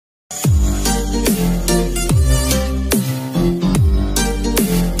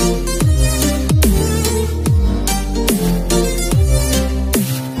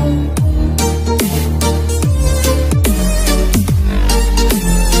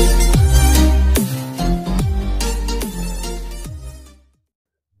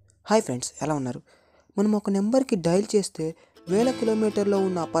Hi friends, ఎలా ఉన్నారు? మనం ఒక నెంబర్కి డయల్ చేస్తే వేల కిలోమీటర్లో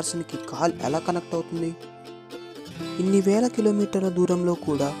ఉన్న ఆ పర్సన్కి కాల్ ఎలా కనెక్ట్ అవుతుంది? ఇన్ని వేల కిలోమీటర్ల దూరంలో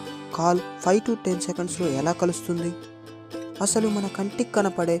కూడా కాల్ 5 to 10 సెకండ్స్లో ఎలా కలుస్తుంది? అసలు మన కంటికి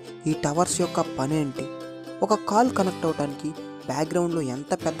కనపడే ఈ టవర్స్ యొక్క పని ఏంటి? ఒక కాల్ కనెక్ట్ అవడానికి బ్యాక్గ్రౌండ్లో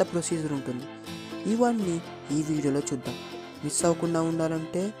ఎంత పెద్ద ప్రొసీజర్ ఉంటుంది? ఇవన్నీ ఈ వీడియోలో చూద్దాం. మిస్ అవ్వకుండా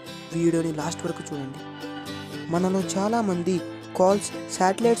ఉండాలంటే వీడియోని లాస్ట్ వరకు చూడండి. మనలో చాలామంది కాల్స్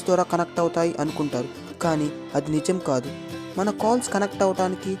శాటిలైట్స్ ద్వారా కనెక్ట్ అవుతాయి అనుకుంటారు, కానీ అది నిజం కాదు. మన కాల్స్ కనెక్ట్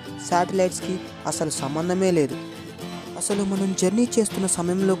అవడానికి శాటిలైట్స్కి అసలు సంబంధమే లేదు. అసలు మనం జర్నీ చేస్తున్న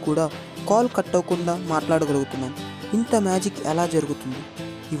సమయంలో కూడా కాల్ కట్ అవ్వకుండా మాట్లాడగలుగుతున్నాం. ఇంత మ్యాజిక్ ఎలా జరుగుతుంది?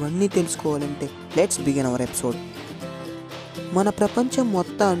 ఇవన్నీ తెలుసుకోవాలంటే లెట్స్ బిగిన్ అవర్ ఎపిసోడ్. మన ప్రపంచం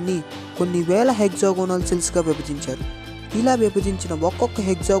మొత్తాన్ని కొన్ని వేల హెక్సాగోనల్ సెల్స్గా విభజించారు. ఇలా విభజించిన ఒక్కొక్క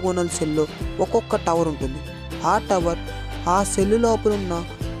హెక్సాగోనల్ సెల్లో ఒక్కొక్క టవర్ ఉంటుంది. ఆ టవర్ ఆ సెల్ లోపల ఉన్న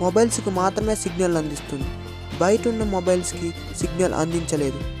మొబైల్స్కి మాత్రమే సిగ్నల్ అందిస్తుంది. బయట ఉన్న మొబైల్స్కి సిగ్నల్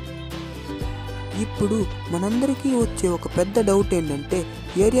అందించలేదు. ఇప్పుడు మనందరికీ వచ్చే ఒక పెద్ద డౌట్ ఏంటంటే,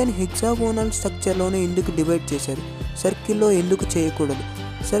 ఏరియాని హెక్సాగోనల్ స్ట్రక్చర్లోనే ఎందుకు డివైడ్ చేశారు? సర్కిల్లో ఎందుకు చేయకూడదు?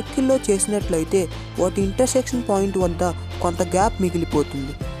 సర్కిల్లో చేసినట్లయితే వాటి ఇంటర్సెక్షన్ పాయింట్ వద్ద కొంత గ్యాప్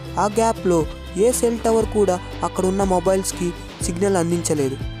మిగిలిపోతుంది. ఆ గ్యాప్లో ఏ సెల్ టవర్ కూడా అక్కడ ఉన్న మొబైల్స్కి సిగ్నల్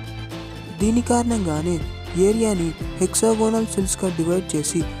అందించలేదు. దీని కారణంగానే ఏరియాని హెక్సాగోనల్ సెల్స్గా డివైడ్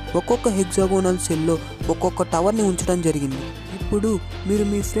చేసి ఒక్కొక్క హెక్సాగోనల్ సెల్లో ఒక్కొక్క టవర్ని ఉంచడం జరిగింది. ఇప్పుడు మీరు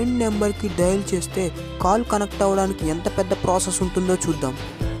మీ ఫ్రెండ్ నెంబర్కి డయల్ చేస్తే కాల్ కనెక్ట్ అవ్వడానికి ఎంత పెద్ద ప్రాసెస్ ఉంటుందో చూద్దాం.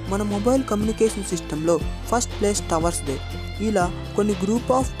 మన మొబైల్ కమ్యూనికేషన్ సిస్టంలో ఫస్ట్ ప్లేస్ టవర్స్దే. ఇలా కొన్ని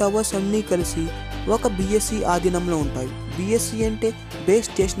గ్రూప్ ఆఫ్ టవర్స్ అన్నీ కలిసి ఒక బిఎస్సి ఆధీనంలో ఉంటాయి. బిఎస్సి అంటే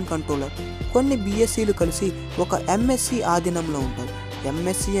బేస్ స్టేషన్ కంట్రోలర్. కొన్ని బిఎస్సిలు కలిసి ఒక ఎంఎస్సి ఆధీనంలో ఉంటాయి.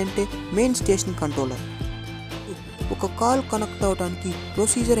 ఎంఎస్సి అంటే మెయిన్ స్టేషన్ కంట్రోలర్. ఒక కాల్ కనెక్ట్ అవడానికి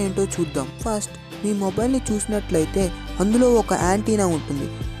ప్రొసీజర్ ఏంటో చూద్దాం. ఫస్ట్ మీ మొబైల్ని చూసినట్లయితే అందులో ఒక యాంటీనా ఉంటుంది.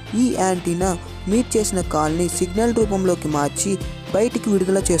 ఈ యాంటీనా మీరు చేసిన కాల్ని సిగ్నల్ రూపంలోకి మార్చి బయటికి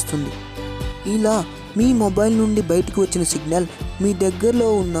విడుదల చేస్తుంది. ఇలా మీ మొబైల్ నుండి బయటికి వచ్చిన సిగ్నల్ మీ దగ్గరలో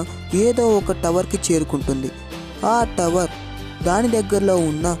ఉన్న ఏదో ఒక టవర్కి చేరుకుంటుంది. ఆ టవర్ దాని దగ్గరలో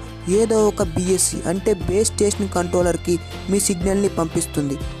ఉన్న ఏదో ఒక బిఎస్సి అంటే బేస్ స్టేషన్ కంట్రోలర్కి మీ సిగ్నల్ని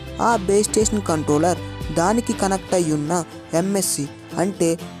పంపిస్తుంది. ఆ బేస్ స్టేషన్ కంట్రోలర్ దానికి కనెక్ట్ అయి ఉన్న ఎంఎస్సి అంటే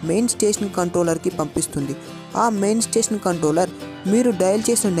మెయిన్ స్టేషన్ కంట్రోలర్కి పంపిస్తుంది. ఆ మెయిన్ స్టేషన్ కంట్రోలర్ మీరు డయల్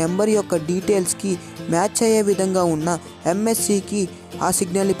చేసిన నెంబర్ యొక్క డీటెయిల్స్కి మ్యాచ్ అయ్యే విధంగా ఉన్న ఎంఎస్సికి ఆ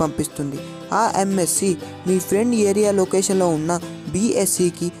సిగ్నల్ని పంపిస్తుంది. ఆ ఎంఎస్సి మీ ఫ్రెండ్ ఏరియా లొకేషన్లో ఉన్న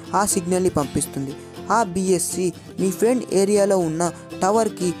బిఎస్సికి ఆ సిగ్నల్ని పంపిస్తుంది. ఆ బిఎస్సి మీ ఫ్రెండ్ ఏరియాలో ఉన్న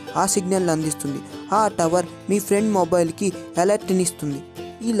టవర్కి ఆ సిగ్నల్ని అందిస్తుంది. ఆ టవర్ మీ ఫ్రెండ్ మొబైల్కి అలర్ట్ని ఇస్తుంది.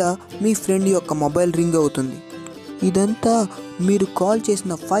 ఇలా మీ ఫ్రెండ్ యొక్క మొబైల్ రింగ్ అవుతుంది. ఇదంతా మీరు కాల్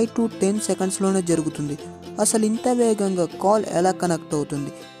చేసిన 5 to 10 సెకండ్స్లోనే జరుగుతుంది. అసలు ఇంత వేగంగా కాల్ ఎలా కనెక్ట్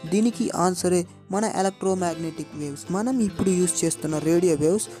అవుతుంది? దీనికి ఆన్సరే మన ఎలక్ట్రోమాగ్నెటిక్ వేవ్స్. మనం ఇప్పుడు యూజ్ చేస్తున్న రేడియో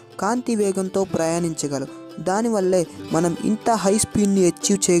వేవ్స్ కాంతి వేగంతో ప్రయాణించగలవు. దానివల్లే మనం ఇంత హై స్పీడ్ని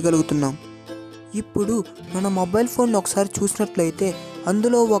అచీవ్ చేయగలుగుతున్నాం. ఇప్పుడు మన మొబైల్ ఫోన్ ఒకసారి చూసినట్లయితే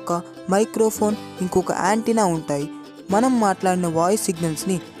అందులో ఒక మైక్రోఫోన్, ఇంకొక యాంటీనా ఉంటాయి. మనం మాట్లాడిన వాయిస్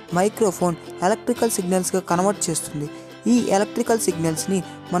సిగ్నల్స్ని మైక్రోఫోన్ ఎలక్ట్రికల్ సిగ్నల్స్గా కన్వర్ట్ చేస్తుంది. ఈ ఎలక్ట్రికల్ సిగ్నల్స్ని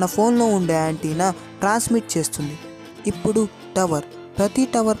మన ఫోన్లో ఉండే యాంటీనా ట్రాన్స్మిట్ చేస్తుంది. ఇప్పుడు టవర్, ప్రతి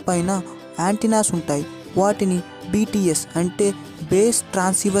టవర్ పైన యాంటీనాస్ ఉంటాయి. వాటిని బీటీఎస్ అంటే బేస్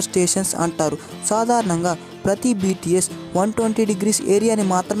ట్రాన్సీవర్ స్టేషన్స్ అంటారు. సాధారణంగా ప్రతి బీటీఎస్ 120 degrees ఏరియాని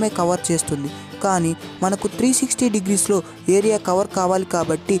మాత్రమే కవర్ చేస్తుంది. కానీ మనకు 360 degreesలో ఏరియా కవర్ కావాలి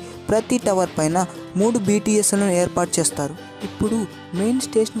కాబట్టి ప్రతి టవర్ పైన 3 బీటీఎస్లను ఏర్పాటు చేస్తారు. ఇప్పుడు మెయిన్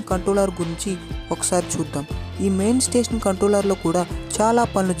స్టేషన్ కంట్రోలర్ గురించి ఒకసారి చూద్దాం. ఈ మెయిన్ స్టేషన్ కంట్రోలర్లో కూడా చాలా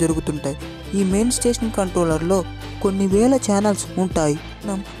పనులు జరుగుతుంటాయి. ఈ మెయిన్ స్టేషన్ కంట్రోలర్లో కొన్ని వేల ఛానల్స్ ఉంటాయి.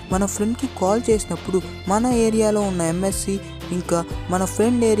 మన ఫ్రెండ్కి కాల్ చేసినప్పుడు మన ఏరియాలో ఉన్న ఎంఎస్సి ఇంకా మన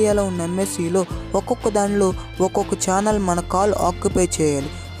ఫ్రెండ్ ఏరియాలో ఉన్న ఎంఎస్సిలో ఒక్కొక్క దానిలో ఒక్కొక్క ఛానల్ మన కాల్ ఆక్యుపై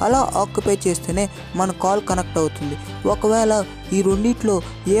చేయాలి. అలా ఆక్యుపై చేస్తేనే మన కాల్ కనెక్ట్ అవుతుంది. ఒకవేళ ఈ రెండిట్లో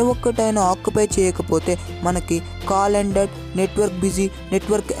ఏ ఒక్కటైనా ఆక్యుపై చేయకపోతే మనకి call ended, network busy,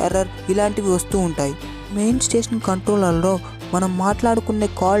 network error ఇలాంటివి వస్తూ ఉంటాయి. మెయిన్ స్టేషన్ కంట్రోలర్లో మనం మాట్లాడుకునే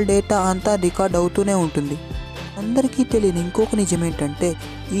కాల్ డేటా అంతా రికార్డ్ అవుతూనే ఉంటుంది. అందరికీ తెలియని ఇంకొక నిజం ఏంటంటే,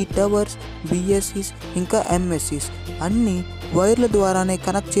 ఈ టవర్స్, బిఎస్సిస్ ఇంకా ఎంఎస్సిస్ అన్నీ వైర్ల ద్వారానే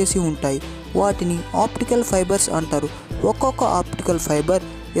కనెక్ట్ చేసి ఉంటాయి. వాటిని ఆప్టికల్ ఫైబర్స్ అంటారు. ఒక్కొక్క ఆప్టికల్ ఫైబర్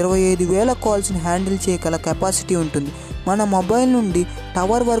 25,000 కాల్స్ని హ్యాండిల్ చేయగల కెపాసిటీ ఉంటుంది. మన మొబైల్ నుండి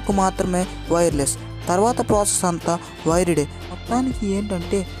టవర్ వరకు మాత్రమే వైర్లెస్, తర్వాత ప్రాసెస్ అంతా వైర్డే. మొత్తానికి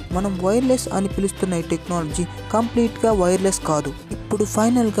ఏంటంటే మనం వైర్లెస్ అని పిలుస్తున్న ఈ టెక్నాలజీ కంప్లీట్గా వైర్లెస్ కాదు. ఇప్పుడు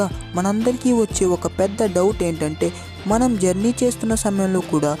ఫైనల్గా మనందరికీ వచ్చే ఒక పెద్ద డౌట్ ఏంటంటే, మనం జర్నీ చేస్తున్న సమయంలో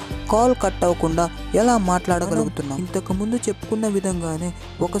కూడా కాల్ కట్ అవ్వకుండా ఎలా మాట్లాడగలుగుతున్నాం? ఇంతకుముందు చెప్పుకున్న విధంగానే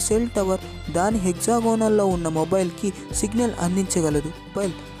ఒక సెల్ టవర్ దాని హెక్సాగోనల్లో ఉన్న మొబైల్కి సిగ్నల్ అందించగలదు.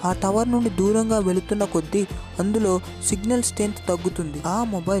 మొబైల్ ఆ టవర్ నుండి దూరంగా వెళుతున్న కొద్దీ అందులో సిగ్నల్ స్ట్రెంత్ తగ్గుతుంది. ఆ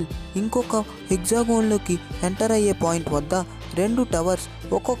మొబైల్ ఇంకొక హెక్సాగోన్లోకి ఎంటర్ అయ్యే పాయింట్ వద్ద 2 టవర్స్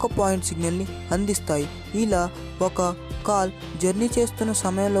ఒక్కొక్క పాయింట్ సిగ్నల్ని అందిస్తాయి. ఇలా ఒక కాల్ జర్నీ చేస్తున్న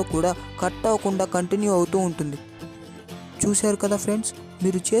సమయంలో కూడా కట్ అవ్వకుండా కంటిన్యూ అవుతూ ఉంటుంది. చూశారు కదా ఫ్రెండ్స్,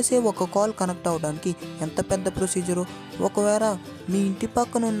 మీరు చేసే ఒక కాల్ కనెక్ట్ అవ్వడానికి ఎంత పెద్ద ప్రొసీజరో. ఒకవేళ మీ ఇంటి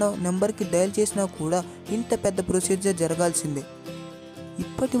పక్కన ఉన్న నెంబర్కి డయల్ చేసినా కూడా ఇంత పెద్ద ప్రొసీజర్ జరగాల్సిందే.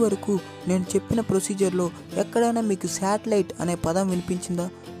 ఇప్పటి వరకు నేను చెప్పిన ప్రొసీజర్లో ఎక్కడైనా మీకు శాటిలైట్ అనే పదం వినిపించిందా?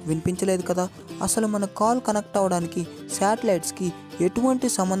 వినిపించలేదు కదా. అసలు మన కాల్ కనెక్ట్ అవ్వడానికి శాటిలైట్స్కి ఎటువంటి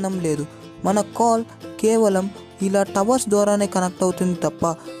సంబంధం లేదు. మన కాల్ కేవలం ఇలా టవర్స్ ద్వారానే కనెక్ట్ అవుతుంది తప్ప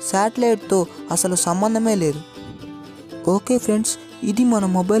శాటిలైట్తో అసలు సంబంధమే లేదు. ఓకే ఫ్రెండ్స్, ఇది మన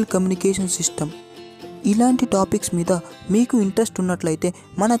మొబైల్ కమ్యూనికేషన్ సిస్టమ్. ఇలాంటి టాపిక్స్ మీద మీకు ఇంట్రెస్ట్ ఉన్నట్లయితే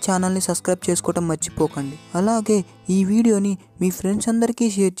మన ఛానల్ని సబ్స్క్రైబ్ చేసుకోవడం మర్చిపోకండి. అలాగే ఈ వీడియోని మీ ఫ్రెండ్స్ అందరికీ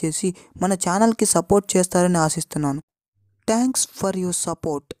షేర్ చేసి మన ఛానల్కి సపోర్ట్ చేస్తారని ఆశిస్తున్నాను. Thanks for your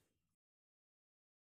support.